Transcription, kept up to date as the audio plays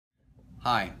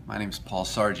Hi, my name is Paul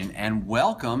Sargent and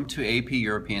welcome to AP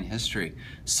European History.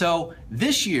 So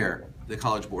this year, the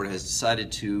College Board has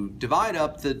decided to divide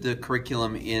up the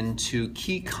curriculum into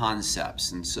key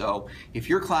concepts. And so if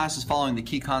your class is following the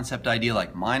key concept idea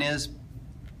like mine is,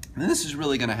 then this is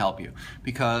really going to help you,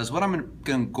 because what I'm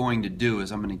going to do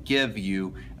is I'm going to give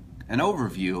you an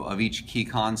overview of each key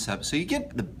concept so you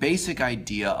get the basic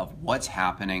idea of what's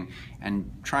happening and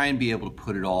try and be able to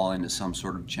put it all into some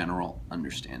sort of general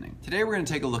understanding. Today we're going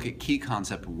to take a look at key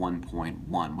concept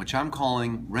 1.1, which I'm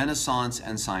calling Renaissance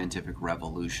and Scientific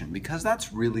Revolution, because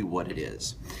that's really what it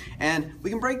is. And we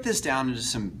can break this down into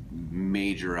some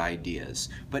major ideas,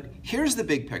 but here's the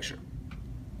big picture.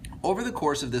 Over the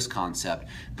course of this concept,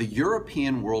 the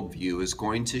European worldview is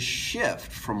going to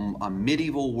shift from a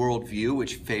medieval worldview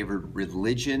which favored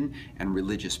religion and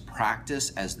religious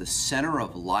practice as the center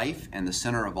of life and the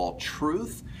center of all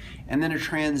truth, and then a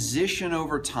transition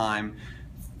over time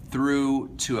through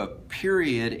to a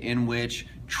period in which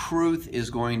truth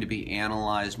is going to be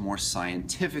analyzed more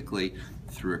scientifically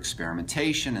through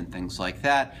experimentation and things like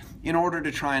that in order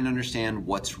to try and understand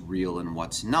what's real and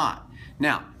what's not.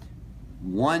 Now,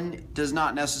 one does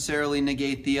not necessarily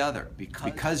negate the other.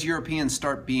 Because Europeans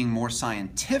start being more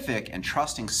scientific and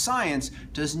trusting science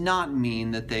does not mean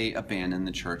that they abandon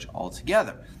the church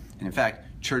altogether. And in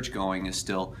fact, church going is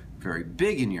still very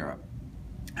big in Europe.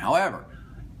 However,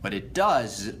 what it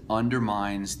does is it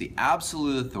undermines the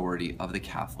absolute authority of the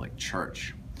Catholic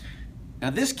Church.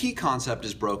 Now, this key concept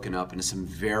is broken up into some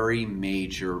very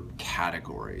major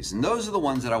categories, and those are the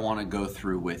ones that I want to go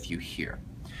through with you here.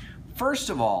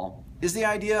 First of all, is the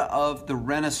idea of the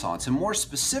Renaissance, and more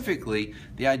specifically,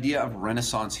 the idea of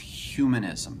Renaissance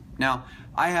humanism. Now,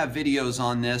 I have videos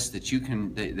on this that you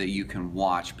can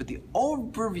watch, but the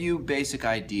overview basic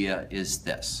idea is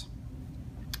this.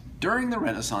 During the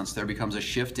Renaissance, there becomes a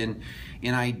shift in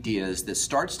ideas that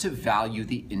starts to value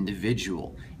the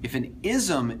individual. If an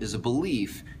ism is a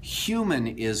belief,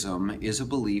 humanism is a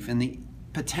belief in the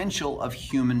potential of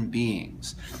human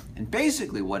beings. And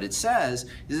basically what it says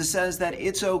is it says that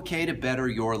it's okay to better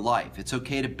your life. It's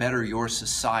okay to better your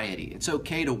society. It's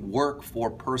okay to work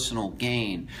for personal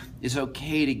gain. It's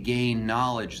okay to gain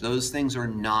knowledge. Those things are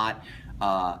not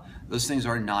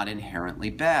inherently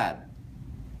bad.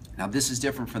 Now, this is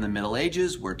different from the Middle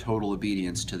Ages, where total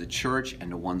obedience to the church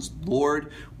and to one's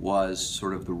Lord was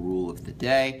sort of the rule of the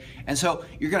day. And so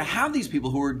you're going to have these people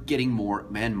who are getting more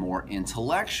and more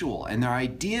intellectual, and their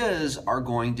ideas are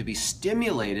going to be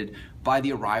stimulated by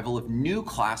the arrival of new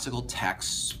classical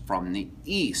texts from the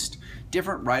East.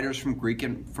 Different writers from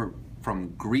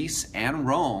Greece and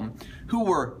Rome, who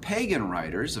were pagan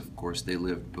writers. Of course, they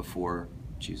lived before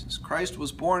Jesus Christ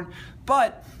was born,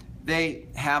 but they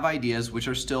have ideas which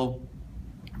are still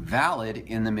valid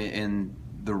in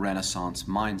the Renaissance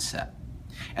mindset.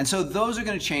 And so those are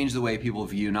going to change the way people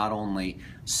view not only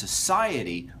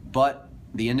society, but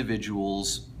the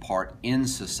individual's part in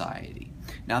society.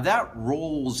 Now, that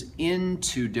rolls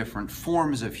into different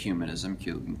forms of humanism,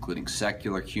 including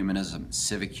secular humanism,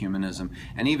 civic humanism,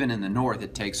 and even in the North,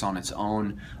 it takes on its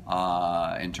own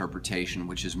interpretation,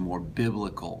 which is more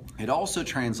biblical. It also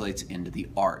translates into the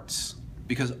arts,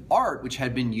 because art, which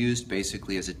had been used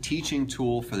basically as a teaching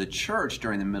tool for the church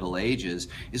during the Middle Ages,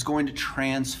 is going to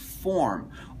transform.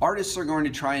 Artists are going to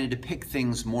try and depict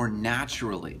things more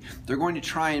naturally. They're going to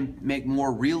try and make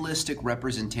more realistic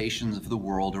representations of the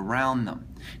world around them.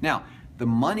 Now, the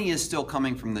money is still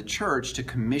coming from the church to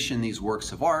commission these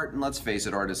works of art, and let's face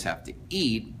it, artists have to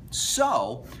eat.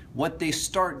 So what they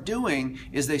start doing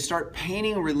is they start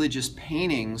painting religious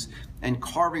paintings and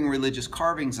carving religious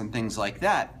carvings and things like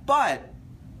that. But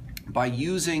by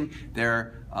using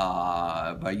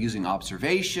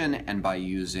observation and by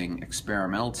using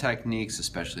experimental techniques,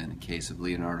 especially in the case of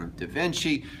Leonardo da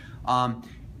Vinci,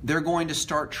 they're going to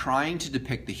start trying to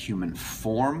depict the human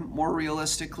form more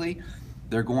realistically.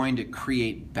 They're going to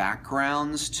create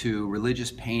backgrounds to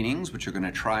religious paintings, which are going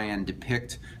to try and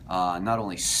depict not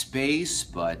only space,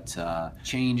 but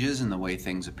changes in the way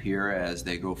things appear as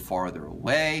they go farther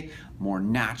away, more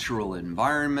natural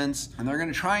environments. And they're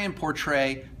going to try and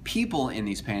portray people in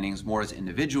these paintings more as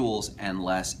individuals and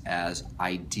less as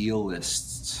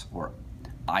idealists or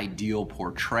ideal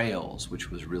portrayals, which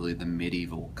was really the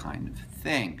medieval kind of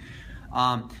thing.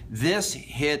 This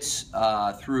hits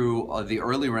through the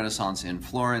early Renaissance in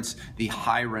Florence, the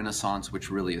High Renaissance,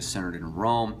 which really is centered in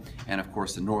Rome, and of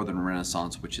course the Northern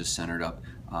Renaissance, which is centered up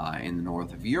in the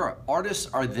north of Europe. Artists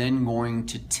are then going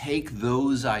to take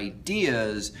those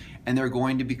ideas and they're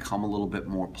going to become a little bit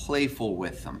more playful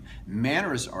with them.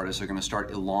 Mannerist artists are going to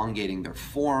start elongating their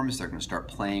forms. They're going to start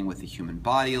playing with the human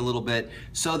body a little bit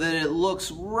so that it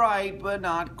looks right but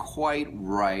not quite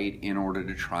right in order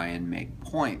to try and make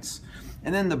points.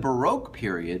 And then the Baroque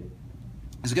period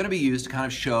is going to be used to kind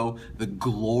of show the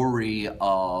glory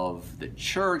of the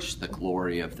church, the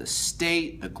glory of the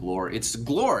state,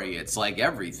 it's like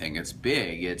everything. It's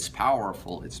big, it's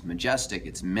powerful, it's majestic,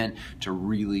 it's meant to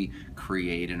really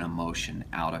create an emotion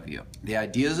out of you. The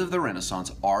ideas of the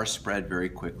Renaissance are spread very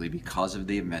quickly because of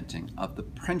the inventing of the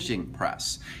printing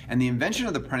press. And the invention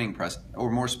of the printing press,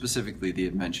 or more specifically the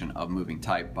invention of moving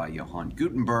type by Johann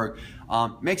Gutenberg,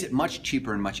 makes it much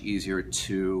cheaper and much easier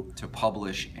to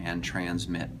publish and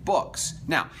transmit books.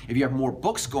 Now, if you have more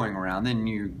books going around, then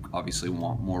you obviously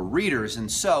want more readers, and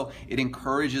so it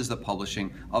encourages the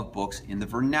publishing of books in the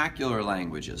vernacular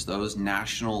languages, those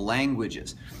national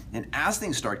languages. And as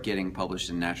things start getting published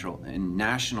in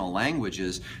national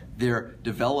languages, there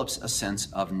develops a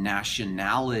sense of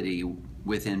nationality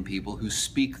within people who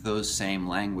speak those same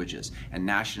languages. And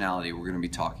nationality we're going to be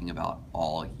talking about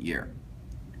all year.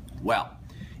 Well,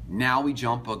 now we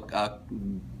jump a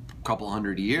couple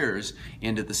hundred years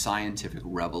into the scientific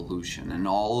revolution, and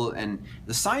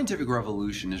the scientific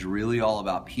revolution is really all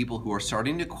about people who are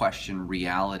starting to question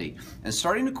reality and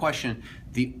starting to question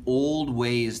the old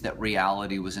ways that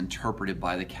reality was interpreted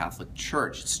by the Catholic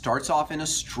Church. It starts off in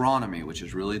astronomy, which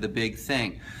is really the big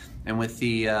thing, and with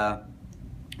the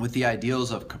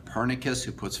ideals of Copernicus,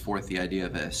 who puts forth the idea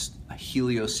of a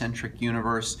heliocentric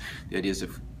universe, the ideas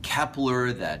of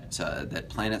Kepler that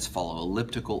planets follow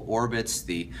elliptical orbits,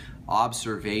 the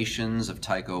observations of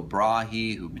Tycho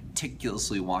Brahe, who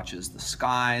meticulously watches the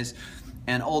skies,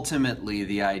 and ultimately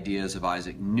the ideas of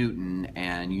Isaac Newton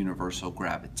and universal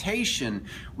gravitation,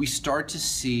 we start to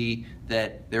see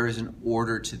that there is an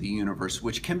order to the universe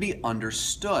which can be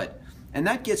understood. And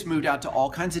that gets moved out to all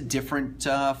kinds of different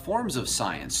forms of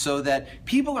science, so that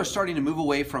people are starting to move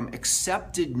away from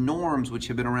accepted norms which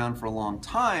have been around for a long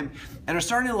time and are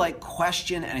starting to like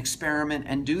question and experiment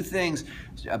and do things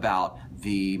about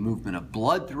the movement of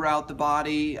blood throughout the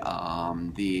body.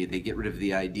 They get rid of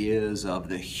the ideas of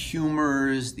the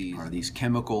humors. These are these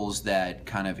chemicals that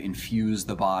kind of infuse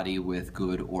the body with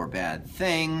good or bad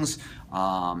things.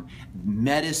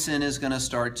 Medicine is going to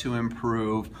start to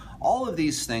improve. All of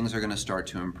these things are going to start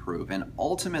to improve. And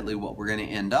ultimately what we're going to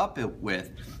end up with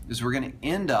is we're going to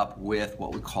end up with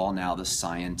what we call now the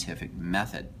scientific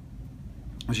method,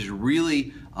 which is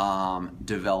really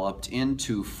developed in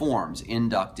two forms,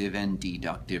 inductive and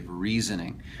deductive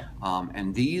reasoning.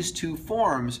 And these two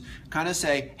forms kind of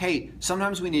say, hey,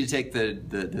 sometimes we need to take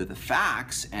the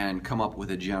facts and come up with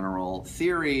a general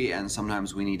theory, and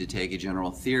sometimes we need to take a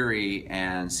general theory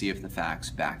and see if the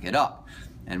facts back it up.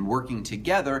 And working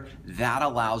together, that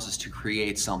allows us to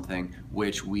create something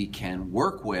which we can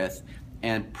work with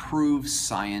and prove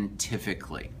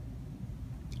scientifically.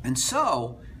 And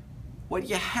so, what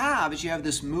you have is you have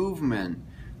this movement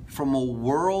from a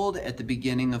world at the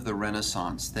beginning of the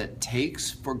Renaissance that takes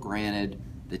for granted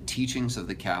the teachings of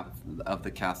the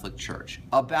Catholic Church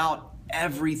about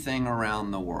everything around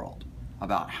the world,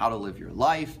 about how to live your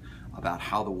life, about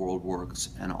how the world works,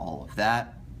 and all of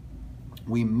that.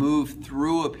 We move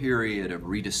through a period of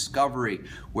rediscovery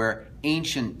where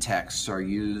ancient texts are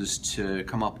used to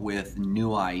come up with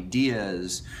new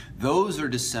ideas. Those are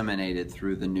disseminated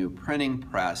through the new printing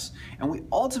press, and we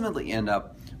ultimately end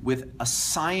up with a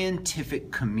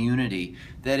scientific community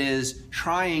that is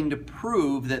trying to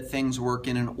prove that things work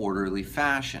in an orderly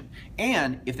fashion.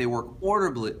 And if they work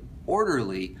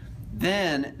orderly,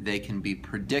 then they can be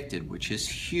predicted, which is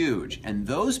huge. And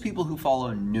those people who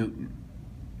follow Newton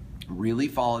really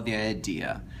follow the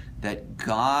idea that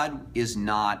God is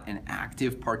not an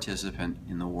active participant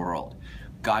in the world.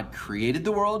 God created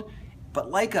the world,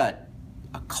 but like a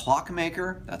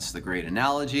clockmaker, that's the great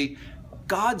analogy,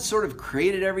 God sort of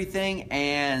created everything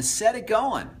and set it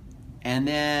going. And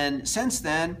then, since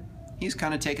then, he's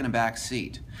kind of taken a back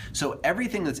seat. So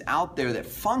everything that's out there that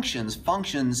functions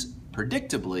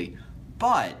predictably,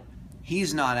 but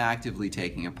he's not actively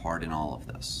taking a part in all of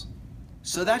this.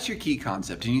 So that's your key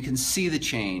concept, and you can see the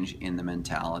change in the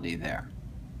mentality there.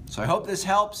 So I hope this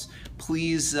helps.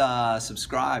 Please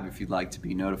subscribe if you'd like to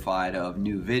be notified of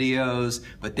new videos.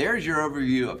 But there's your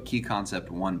overview of Key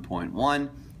Concept 1.1.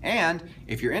 And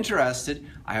if you're interested,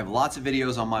 I have lots of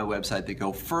videos on my website that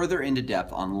go further into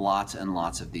depth on lots and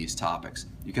lots of these topics.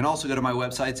 You can also go to my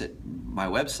website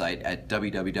at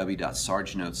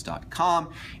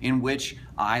www.sargenotes.com, in which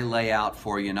I lay out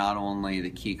for you not only the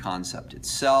key concept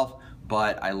itself,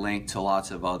 but I link to lots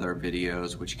of other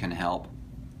videos which can help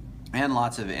and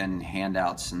lots of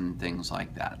handouts and things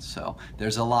like that. So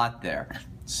there's a lot there.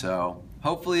 So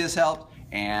hopefully this helped.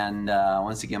 And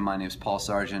once again, my name is Paul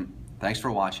Sargent. Thanks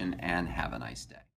for watching and have a nice day.